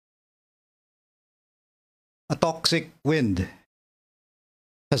A toxic wind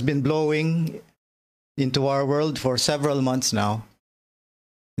has been blowing into our world for several months now.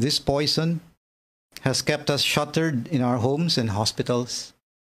 This poison has kept us shuttered in our homes and hospitals.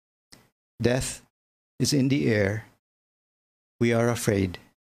 Death is in the air. We are afraid.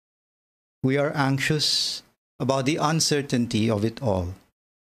 We are anxious about the uncertainty of it all.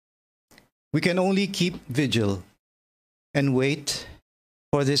 We can only keep vigil and wait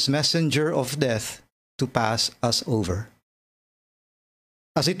for this messenger of death to pass us over.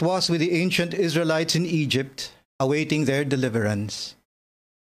 As it was with the ancient Israelites in Egypt, awaiting their deliverance.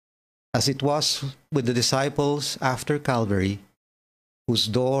 As it was with the disciples after Calvary, whose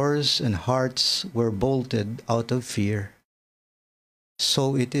doors and hearts were bolted out of fear.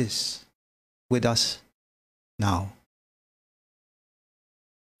 So it is with us now.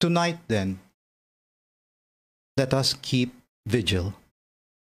 Tonight, then, let us keep vigil.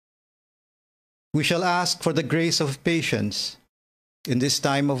 We shall ask for the grace of patience in this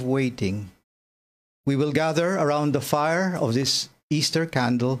time of waiting. We will gather around the fire of this Easter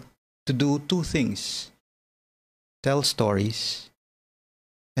candle to do two things: tell stories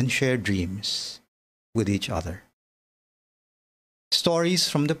and share dreams with each other. Stories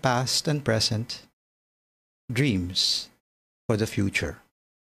from the past and present, dreams for the future.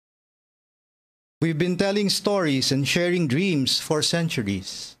 We've been telling stories and sharing dreams for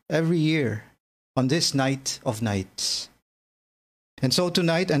centuries, every year, on this night of nights. And so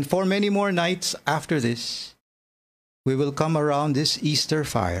tonight, and for many more nights after this, we will come around this Easter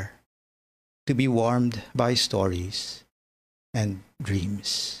fire to be warmed by stories and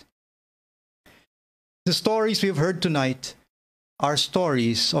dreams. The stories we've heard tonight are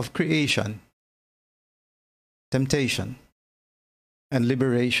stories of creation, temptation, and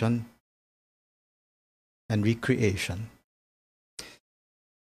liberation, and recreation.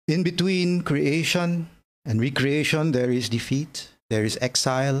 In between creation and recreation, there is defeat, there is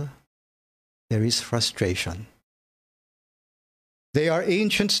exile, there is frustration. They are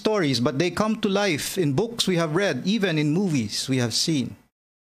ancient stories, but they come to life in books we have read, even in movies we have seen.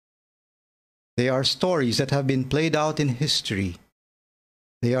 They are stories that have been played out in history.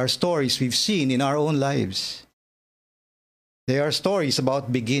 They are stories we've seen in our own lives. They are stories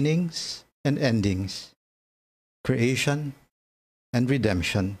about beginnings and endings, creation and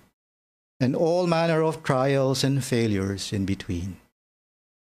redemption, and all manner of trials and failures in between.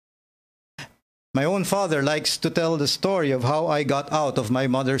 My own father likes to tell the story of how I got out of my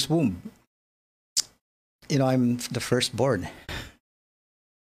mother's womb. You know, I'm the firstborn.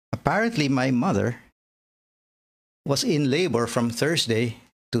 Apparently, my mother was in labor from Thursday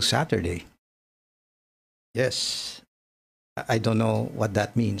to Saturday. Yes, I don't know what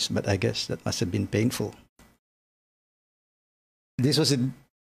that means, but I guess that must have been painful. This was a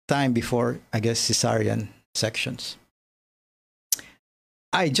time before, I guess, cesarean sections.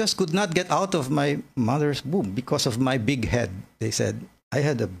 I just could not get out of my mother's womb because of my big head. They said I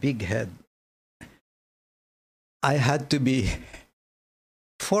had a big head. I had to be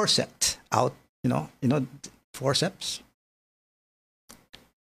forceps out, forceps.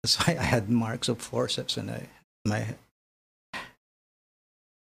 So I had marks of forceps and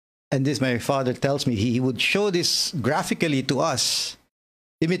and this, my father tells me, he would show this graphically to us,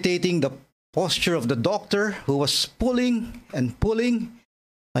 imitating the posture of the doctor who was pulling and pulling,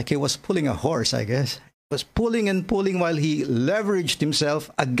 like he was pulling a horse, I guess. He was pulling and pulling while he leveraged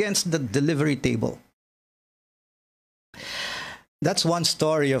himself against the delivery table. That's one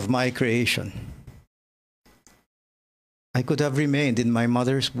story of my creation. I could have remained in my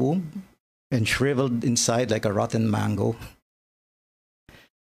mother's womb and shriveled inside like a rotten mango,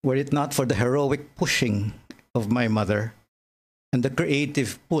 were it not for the heroic pushing of my mother and the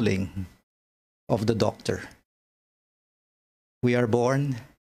creative pulling of the doctor. We are born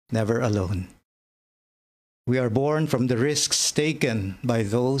never alone. We are born from the risks taken by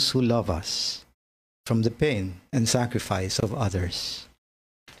those who love us, from the pain and sacrifice of others.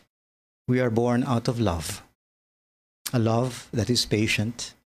 We are born out of love, a love that is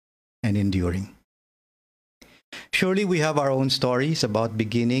patient and enduring. Surely we have our own stories about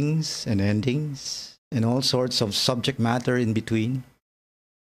beginnings and endings and all sorts of subject matter in between.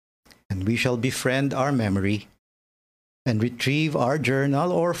 And we shall befriend our memory and retrieve our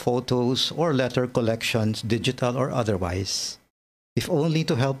journal or photos or letter collections, digital or otherwise, if only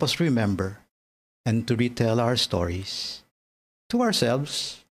to help us remember and to retell our stories to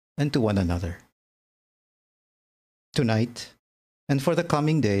ourselves and to one another. Tonight, and for the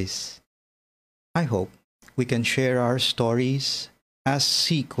coming days, I hope we can share our stories as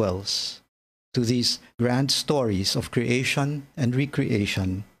sequels to these grand stories of creation and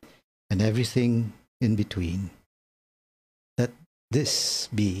recreation and everything in between. Let this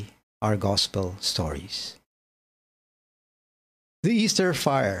be our gospel stories. The Easter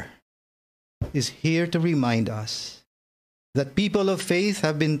fire is here to remind us that people of faith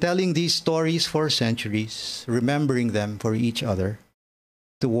have been telling these stories for centuries, remembering them for each other,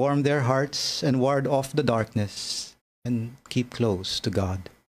 to warm their hearts and ward off the darkness and keep close to God.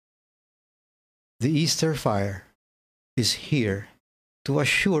 The Easter fire is here to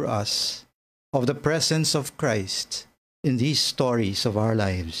assure us of the presence of Christ in these stories of our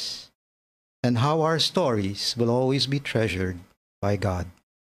lives, and how our stories will always be treasured by God.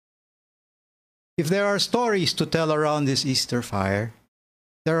 If there are stories to tell around this Easter fire,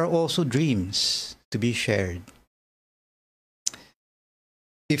 there are also dreams to be shared.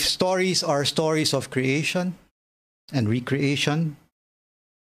 If stories are stories of creation and recreation,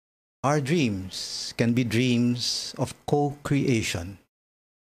 our dreams can be dreams of co-creation,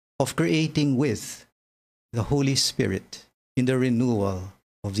 of creating with the Holy Spirit in the renewal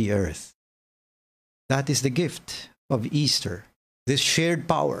of the earth. That is the gift of Easter, this shared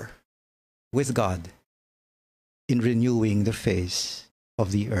power with God in renewing the face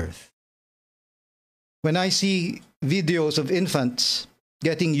of the earth. When I see videos of infants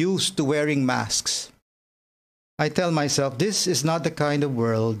getting used to wearing masks, I tell myself this is not the kind of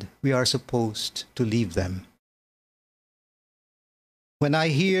world we are supposed to leave them. When I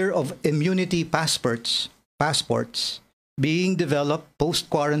hear of immunity passports being developed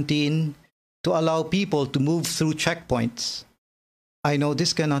post-quarantine to allow people to move through checkpoints, I know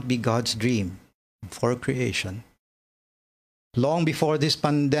this cannot be God's dream for creation. Long before this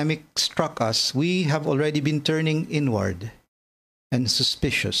pandemic struck us, we have already been turning inward and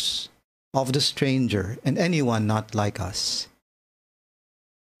suspicious of the stranger and anyone not like us.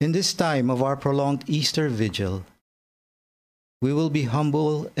 In this time of our prolonged Easter Vigil, we will be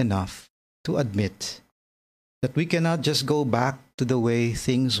humble enough to admit that we cannot just go back to the way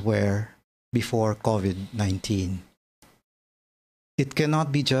things were before COVID-19. It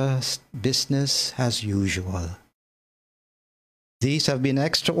cannot be just business as usual. These have been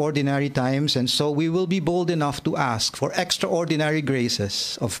extraordinary times, and so we will be bold enough to ask for extraordinary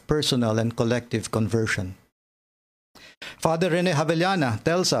graces of personal and collective conversion. Father Rene Havellana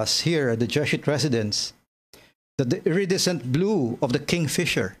tells us here at the Jesuit residence that the iridescent blue of the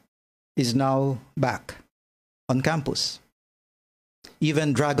kingfisher is now back on campus.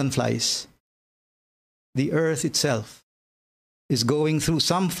 Even dragonflies, the earth itself, is going through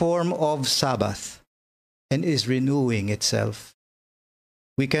some form of Sabbath and is renewing itself.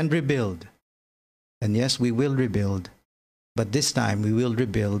 We can rebuild, and yes, we will rebuild, but this time we will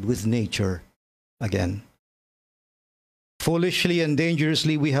rebuild with nature again. Foolishly and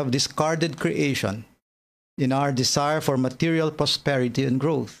dangerously, we have discarded creation in our desire for material prosperity and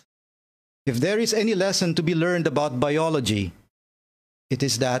growth. If there is any lesson to be learned about biology, it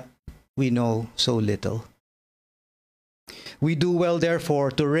is that we know so little. We do well,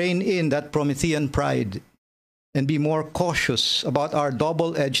 therefore, to rein in that Promethean pride and be more cautious about our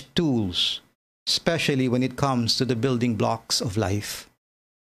double-edged tools, especially when it comes to the building blocks of life.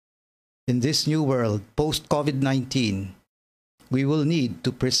 In this new world, post-COVID-19, we will need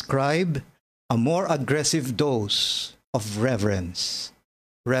to prescribe a more aggressive dose of reverence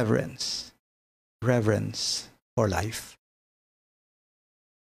for life.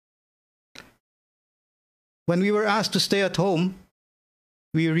 When we were asked to stay at home,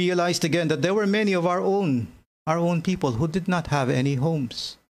 we realized again that there were many of our own people who did not have any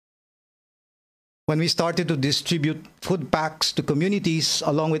homes. When we started to distribute food packs to communities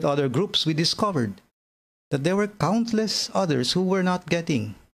along with other groups, we discovered that there were countless others who were not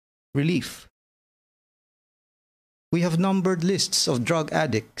getting relief. We have numbered lists of drug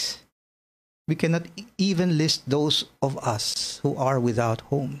addicts. We cannot even list those of us who are without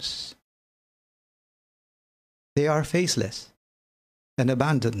homes. They are faceless and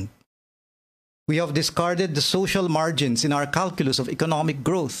abandoned. We have discarded the social margins in our calculus of economic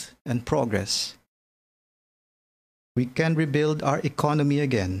growth and progress. We can rebuild our economy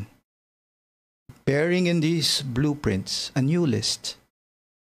again, bearing in these blueprints a new list,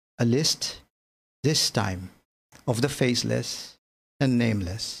 a list this time of the faceless and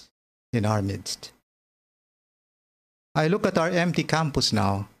nameless in our midst. I look at our empty campus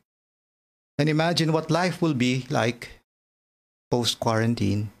now and imagine what life will be like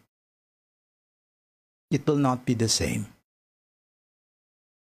post-quarantine. It will not be the same.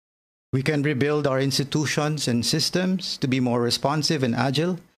 We can rebuild our institutions and systems to be more responsive and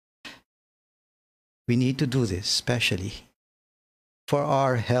agile. We need to do this especially for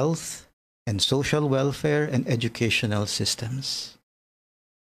our health and social welfare and educational systems.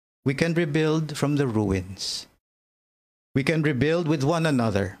 We can rebuild from the ruins. We can rebuild with one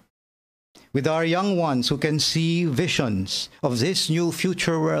another, with our young ones who can see visions of this new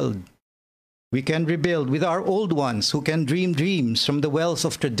future world. We can rebuild with our old ones who can dream dreams from the wells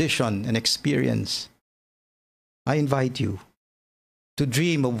of tradition and experience. I invite you to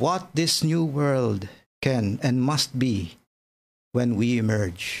dream of what this new world can and must be when we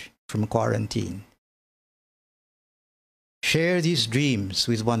emerge from quarantine. Share these dreams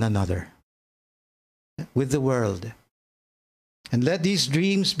with one another, with the world, and let these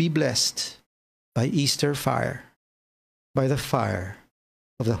dreams be blessed by Easter fire, by the fire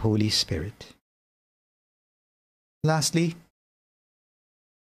of the Holy Spirit. Lastly,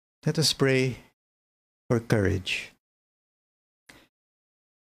 let us pray for courage.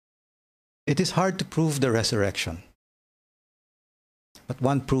 It is hard to prove the resurrection, but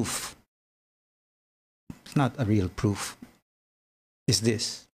one proof, it's not a real proof, is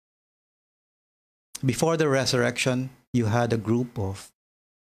this. Before the resurrection, you had a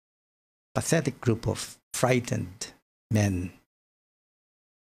pathetic group of frightened men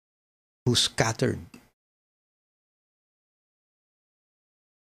who scattered.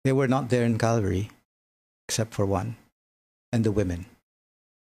 They were not there in Calvary, except for one, and the women.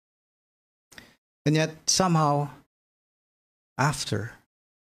 And yet, somehow, after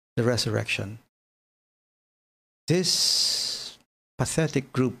the resurrection, this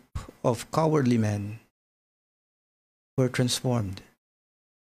pathetic group of cowardly men were transformed.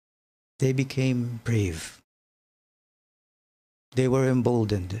 They became brave. They were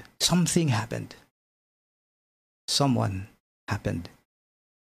emboldened. Something happened. Someone happened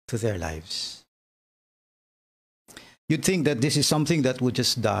to their lives. You'd think that this is something that would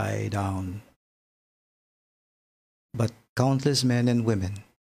just die down. But countless men and women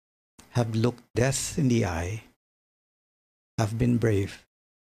have looked death in the eye, have been brave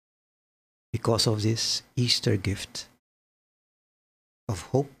because of this Easter gift of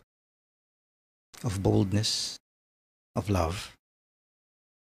hope, of boldness, of love.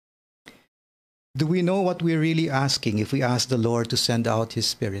 Do we know what we're really asking if we ask the Lord to send out His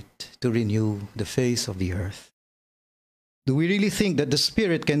Spirit to renew the face of the earth? Do we really think that the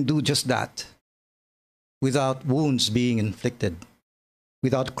Spirit can do just that without wounds being inflicted,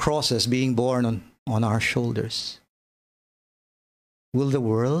 without crosses being borne on our shoulders? Will the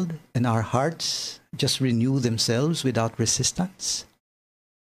world and our hearts just renew themselves without resistance?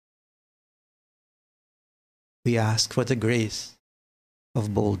 We ask for the grace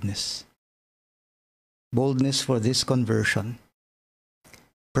of boldness. Boldness for this conversion,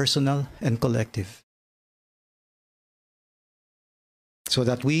 personal and collective, so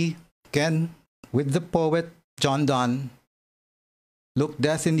that we can, with the poet John Donne, look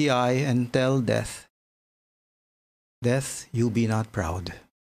death in the eye and tell death, "Death, you be not proud.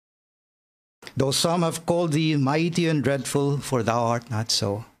 Though some have called thee mighty and dreadful, for thou art not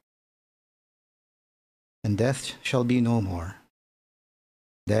so. And death shall be no more.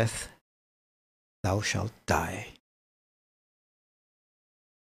 Death, thou shalt die."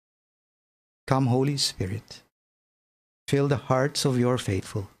 Come, Holy Spirit, fill the hearts of your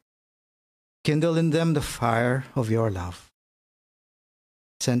faithful. Kindle in them the fire of your love.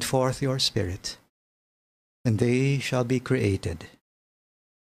 Send forth your Spirit, and they shall be created,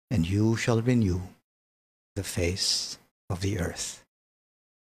 and you shall renew the face of the earth.